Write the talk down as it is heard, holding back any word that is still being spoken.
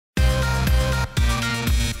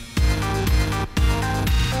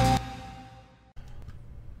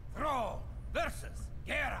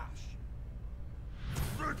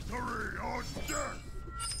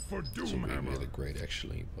This would be really great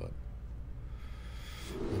actually, but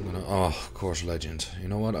I'm gonna, oh, of course, legend. You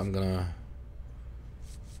know what? I'm gonna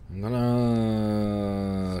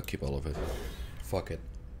keep all of it. Fuck it.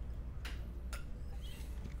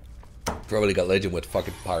 Probably got legend with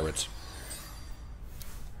fucking pirates.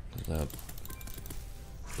 That'd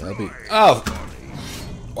be, oh,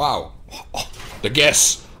 wow, oh, the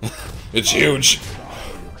guess. It's huge.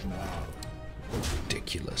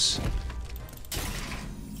 Ridiculous.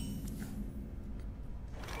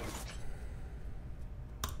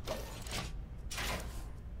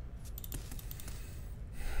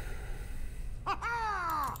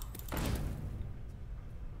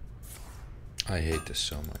 I hate this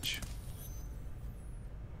so much.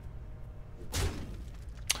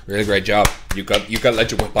 Really great job. You got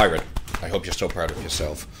legend with pirate. I hope you're so proud of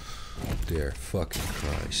yourself. Dear fucking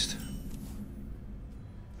Christ.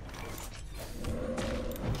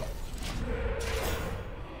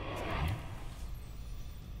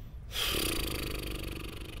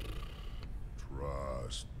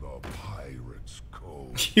 Trust the pirate's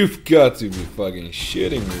code. You've got to be fucking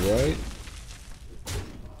shitting me, right?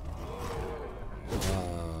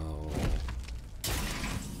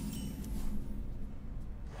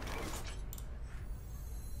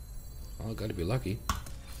 Well, gotta be lucky.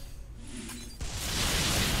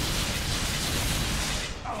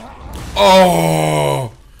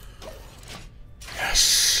 Oh!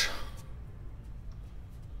 Yes!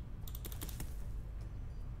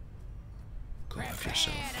 Go after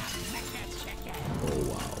yourself. Oh,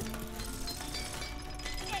 wow.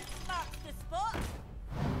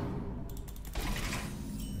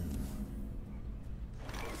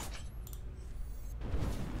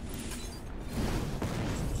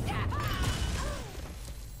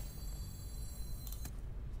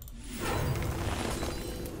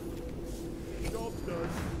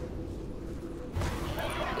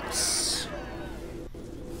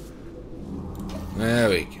 There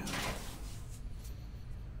we go.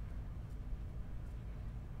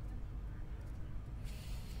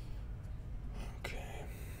 Okay.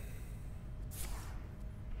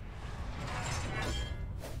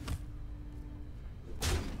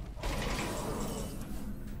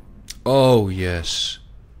 Oh, yes.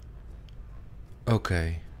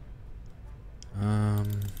 Okay.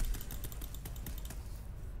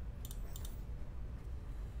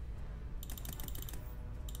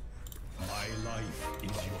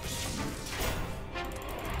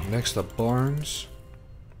 Next up, Barnes.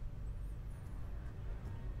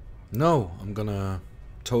 No, I'm gonna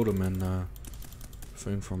totem and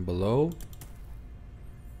thing from below.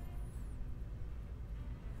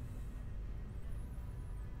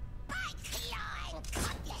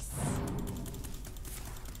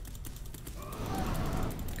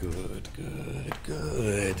 Good, good,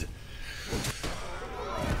 good.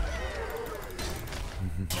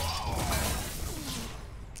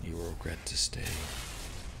 You will regret to stay.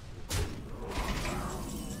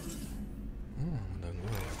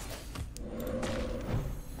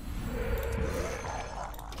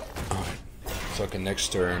 Alright, so okay,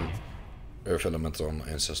 next turn, Earth Elemental on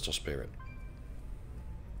Ancestral Spirit.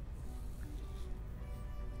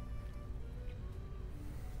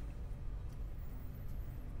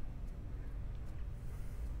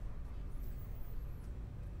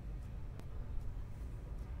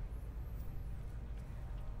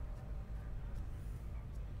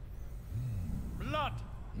 Blood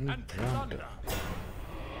and plunder.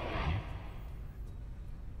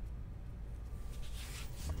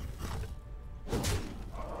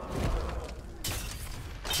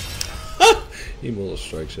 He will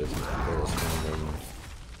strikes it.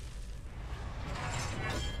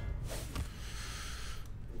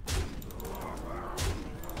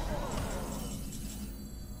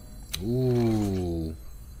 Ooh.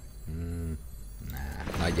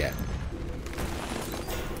 Nah, not yet.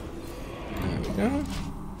 There we go.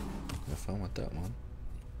 Have fun with that one.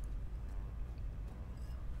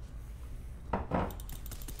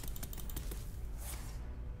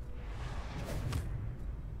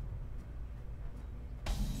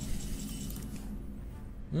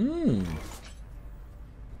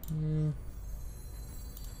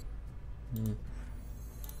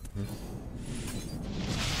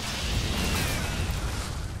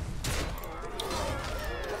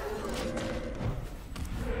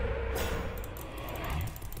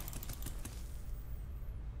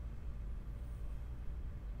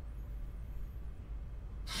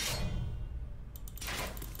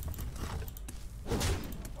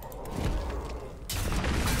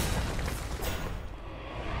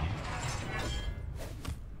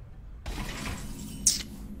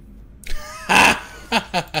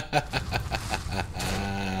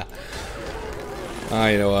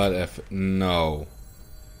 No.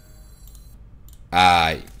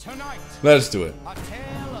 Aye. Tonight, Let's do it. a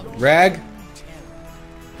tale of Rag.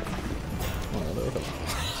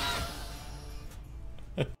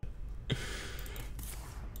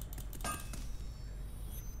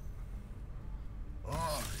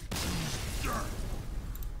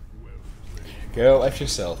 terror. Go F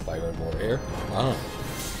yourself, Byron Warrior. Oh.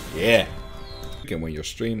 Yeah. And when you're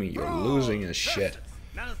streaming, you're losing and shit.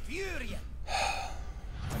 Malfurion.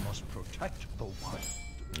 I must protect the wild.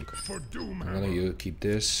 For doom. I'm gonna keep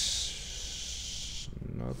this.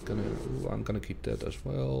 Not gonna. Ooh, I'm gonna keep that as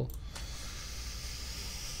well.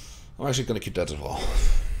 I'm actually gonna keep that as well.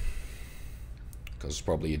 Because it's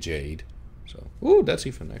probably a jade. So. Ooh, that's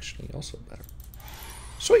even actually also better.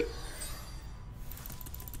 Sweet.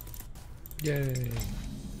 Yay.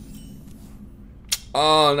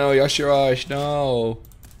 Oh no, Yashiraj, no.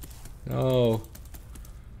 No.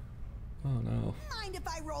 Oh no. Mind if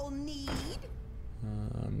I roll need?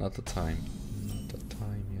 Not the time. Not the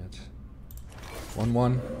time yet.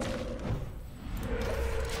 1-1.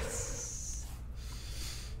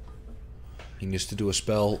 He needs to do a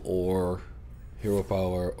spell or hero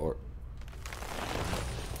power or...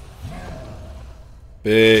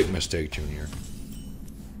 Big mistake, Junior.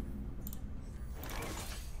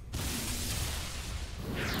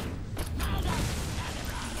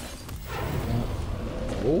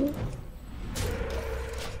 Oh.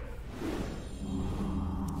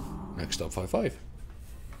 Next up, 5-5.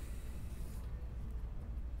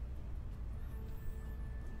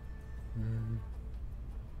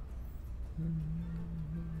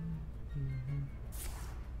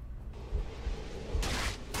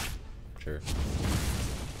 Sure.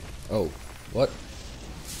 Oh, what?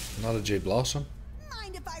 Not a Jade Blossom?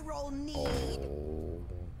 Mind if I roll need? Oh.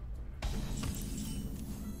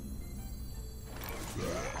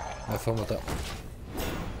 Have fun with that one.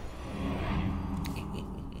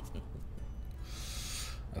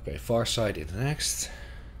 Okay, far side in the next.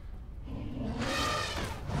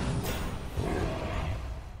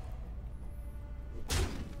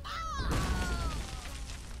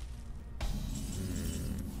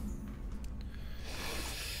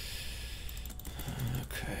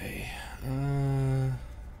 Okay.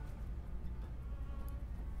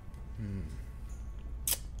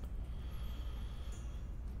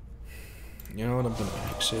 You know what? I'm gonna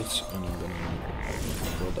exit and I'm gonna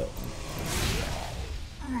go that one.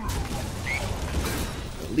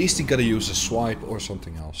 At least he gotta use a swipe or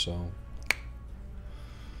something else, so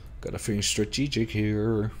gotta feel strategic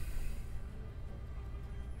here.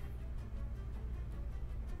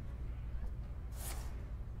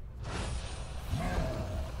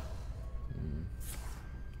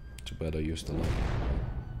 Too bad I used the light.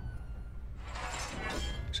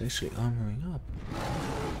 It's actually armoring up.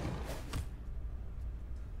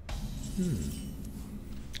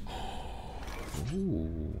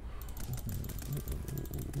 Ooh.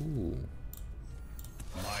 Ooh.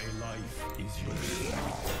 My life is yours.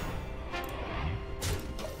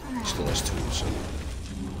 Still has 2, so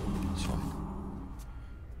it's fine.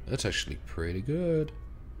 That's actually pretty good.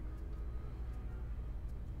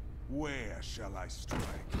 Where shall I strike?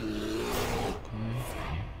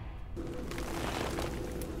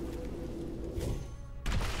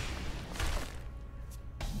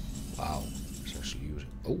 Wow, it's actually using.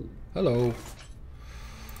 Oh, hello.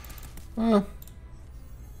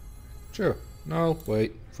 Sure. No,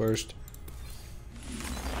 wait. First.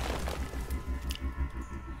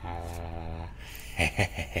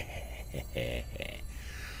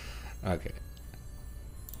 Okay.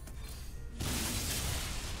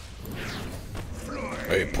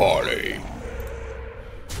 Hey, party.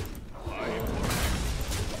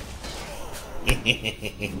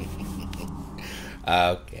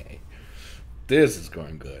 Okay. This is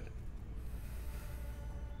going good.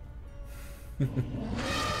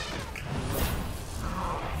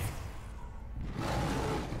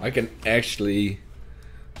 I can actually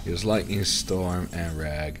use Lightning Storm and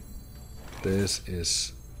Rag. This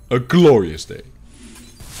is a glorious day.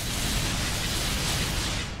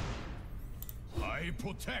 I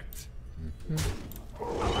protect.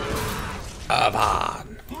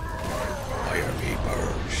 Avon! Fire me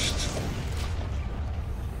burst.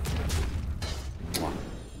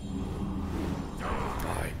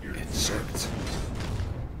 My insect.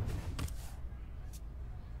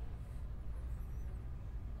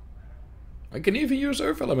 I can even use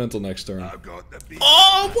Earth Elemental next turn. I've got the beat.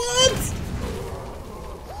 Oh, what?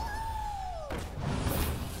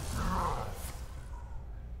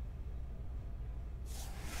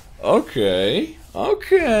 Okay,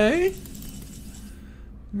 okay.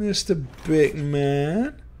 Mr. Big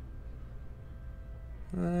Man.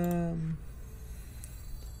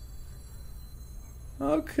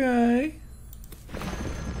 Okay.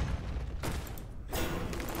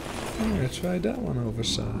 I'm gonna try that one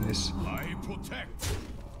oversize. I protect.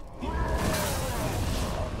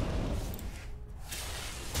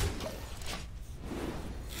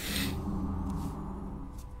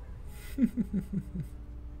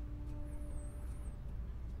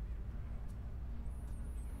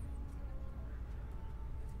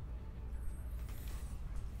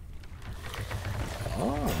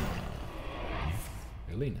 Oh.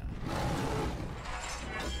 Really now?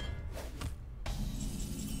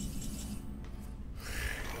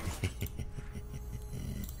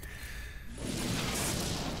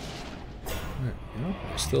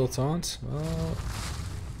 Still taunt? Well,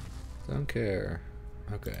 don't care.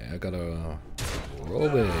 Okay, I gotta roll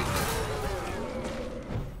big.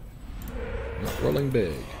 Not rolling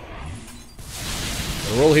big.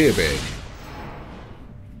 Roll here big.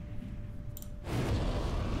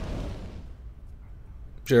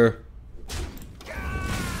 Sure.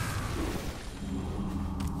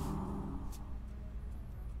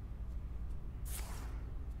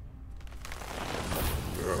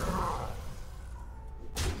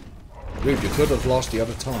 Dude, you could have lost the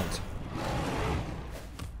other taunt.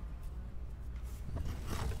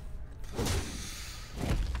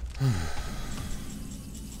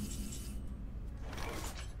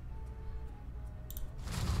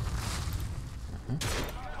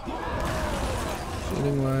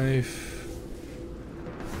 Healing life.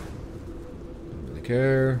 Don't really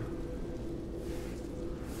care.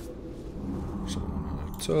 Someone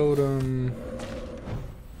on a totem.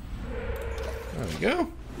 There we go.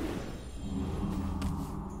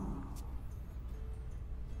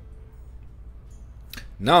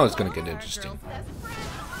 Now it's gonna get interesting.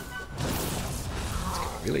 It's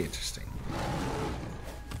gonna be really interesting.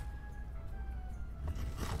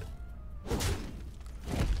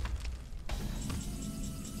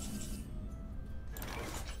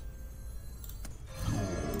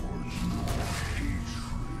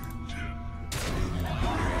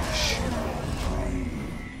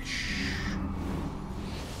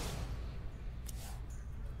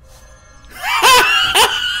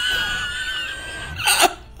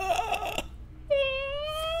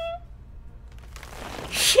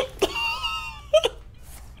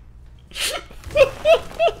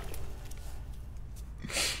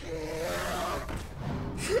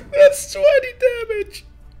 That's 20 damage!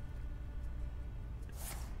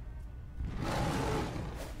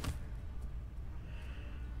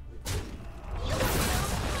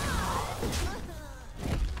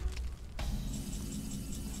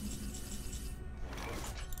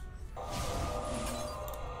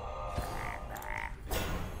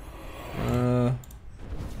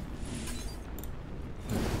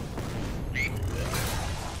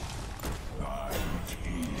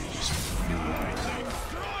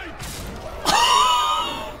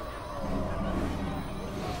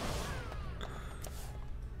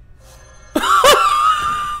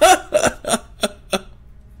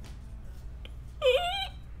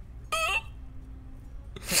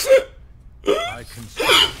 I can see.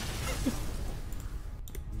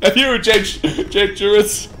 Have you Jake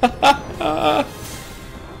Jurist? Oh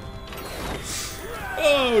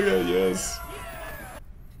god, yes.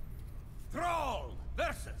 Thrall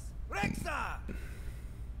versus Rexa.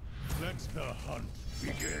 Let the hunt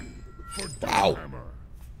begin. For Wow. Hammer.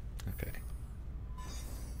 Okay.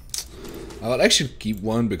 I'll actually keep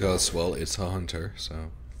one because, well, it's a hunter,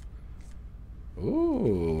 so.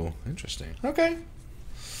 Ooh, interesting. Okay.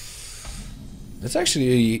 It's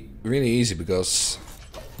actually really easy because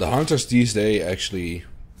the hunters these days actually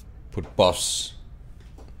put buffs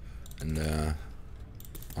and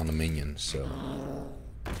on the minion, so.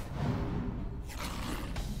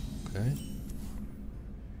 Okay.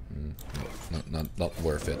 Not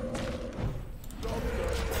worth it.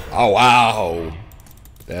 Oh wow,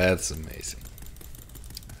 that's amazing.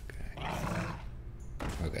 Okay.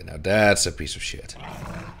 Okay, now that's a piece of shit.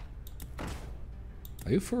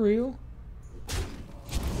 Are you for real?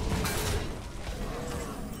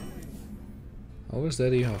 How is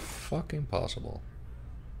that even fucking possible?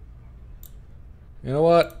 You know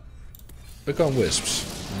what? Become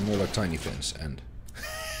wisps. I'm more like tiny fins and.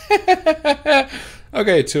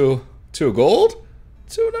 Okay, two gold,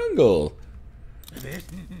 two non-gold.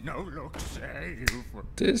 No look save.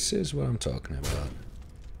 This is what I'm talking about.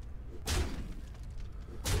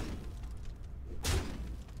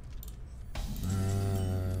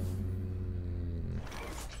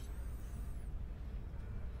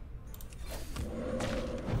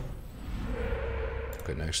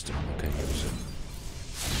 Okay, next turn I can use it.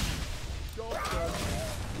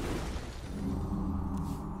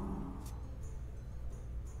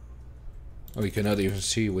 Oh, you cannot even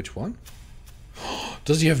see which one?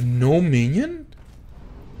 Does he have no minion?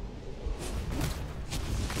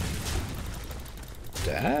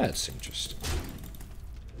 That's interesting.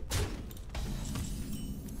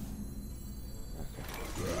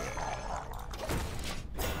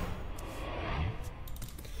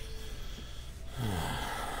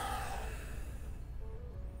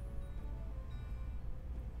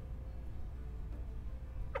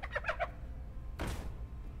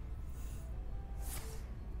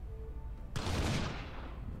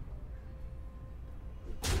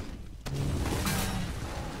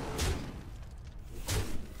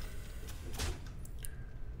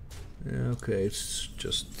 Okay, it's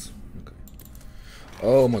just... Okay.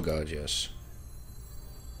 Oh my god, yes.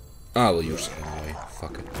 I will use it anyway.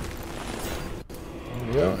 Fuck it.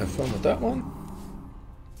 Yeah, have fun with that one.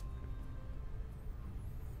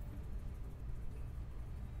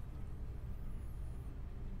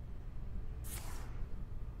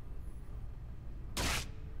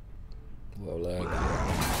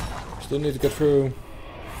 Well, still need to get through.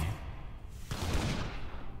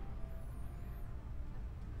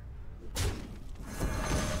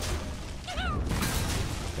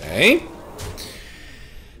 Okay.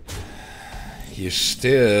 You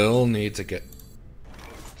still need to get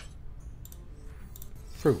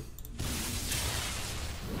through.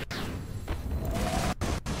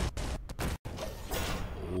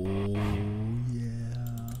 Oh,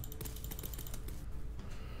 yeah.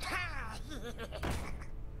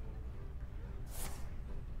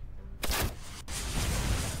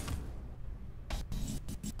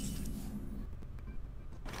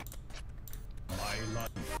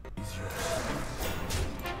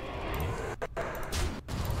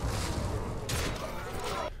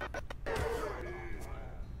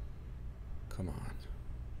 Come on.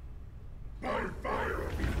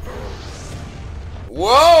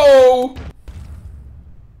 Whoa!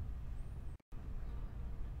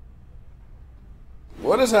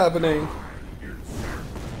 What is happening?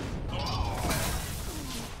 Okay,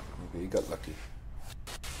 you got lucky.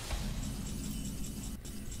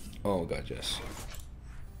 Oh god, yes.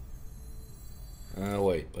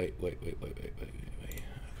 Wait. Okay,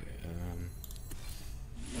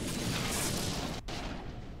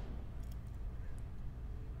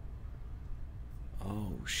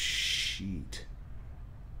 Oh, shit.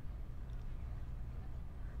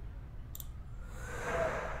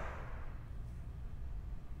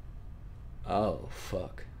 Oh,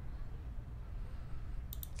 fuck.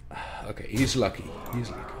 Okay, he's lucky. He's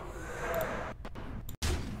lucky.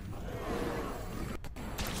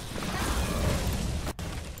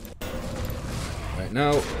 Right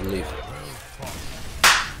now, leave.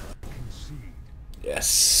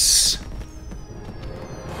 Yes.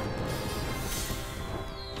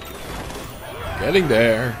 Getting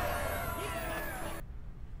there.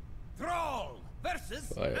 Thrall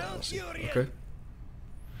versus Malfurion. Okay.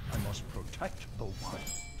 I must protect the wild.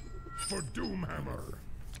 For Doomhammer.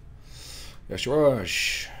 Yes,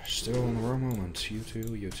 Rush. Still in the wrong moment. You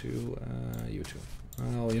two. You two.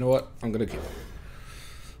 Well, you know what? I'm gonna keep it.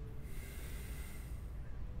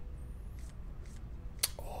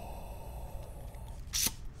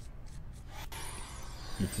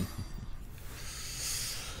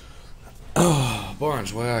 Oh,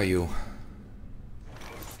 Barnes, where are you?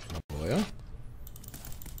 Oh, yeah?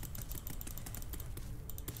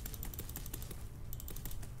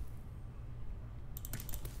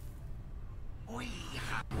 We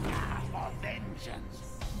have now for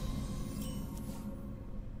vengeance.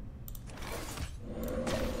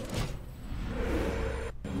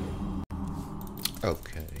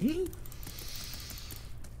 Okay.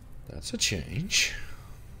 That's a change.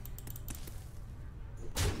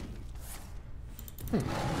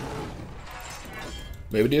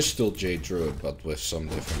 Maybe there's still Jade Druid, but with some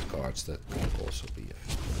different cards that could also be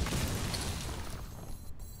effective.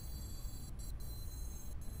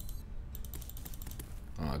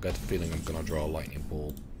 Oh, I got the feeling I'm gonna draw a lightning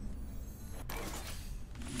bolt.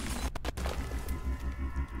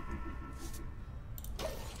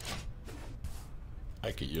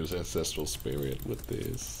 I could use Ancestral Spirit with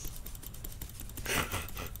this.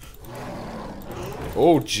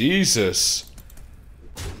 Oh, Jesus!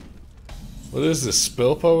 What is this,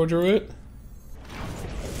 Spell Power Druid?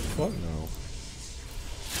 What? No.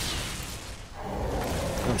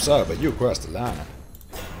 I'm sorry, but you crossed the line.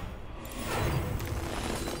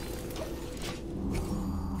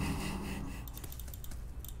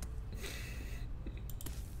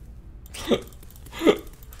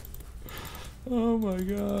 Oh my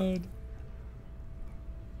god.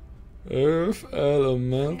 Earth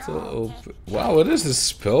Elemental Open. Wow, what is this,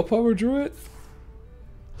 Spell Power Druid?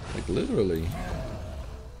 Like literally.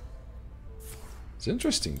 It's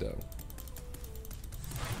interesting though.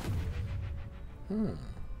 Huh.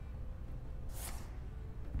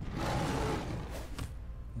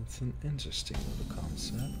 That's an interesting little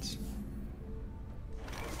concept.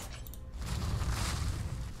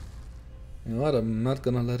 You know what? I'm not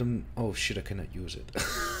gonna let him. Oh shit! I cannot use it.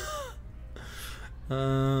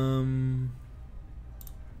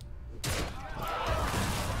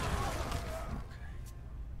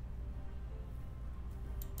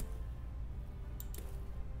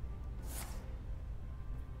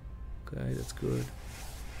 Okay, that's good.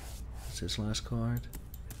 That's his last card.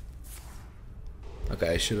 Okay,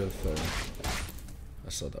 I should have. I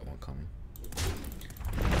saw that one coming.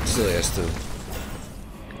 Still has to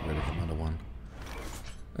get rid of another one.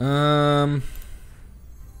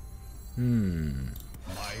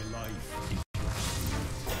 My life.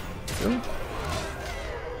 Really?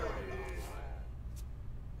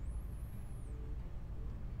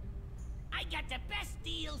 I got the best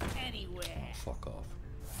deals anywhere. Fuck off.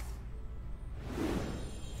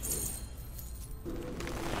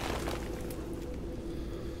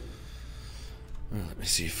 Let me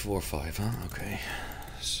see, 4 or 5, huh? Okay.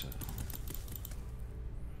 So.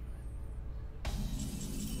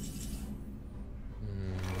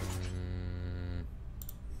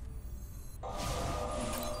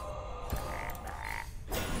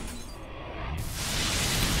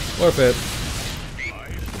 Worth it.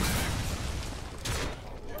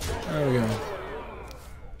 There we go.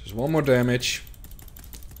 Just one more damage.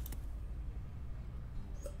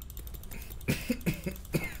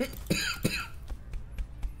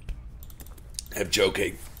 I'm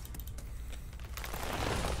joking.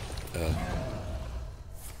 Yeah.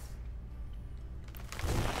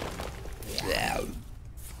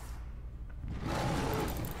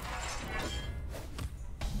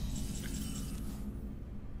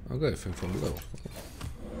 Okay, thing from below.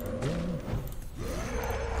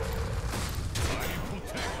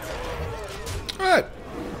 Alright.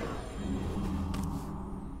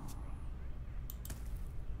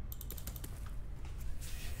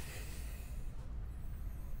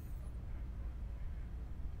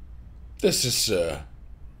 This is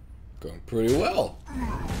going pretty well.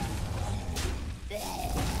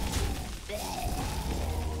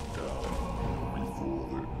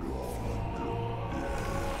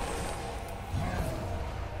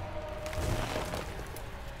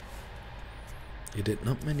 He did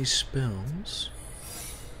not many spells.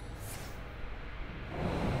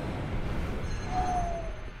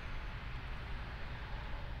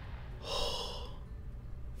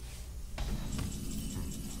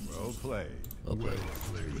 Well played. Well played.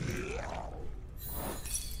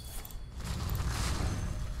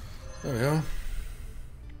 There we go.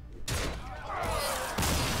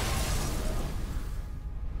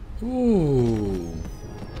 Ooh.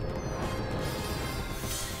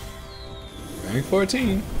 Rank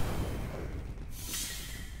 14.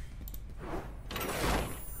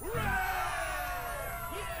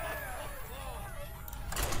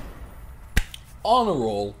 On a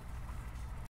roll.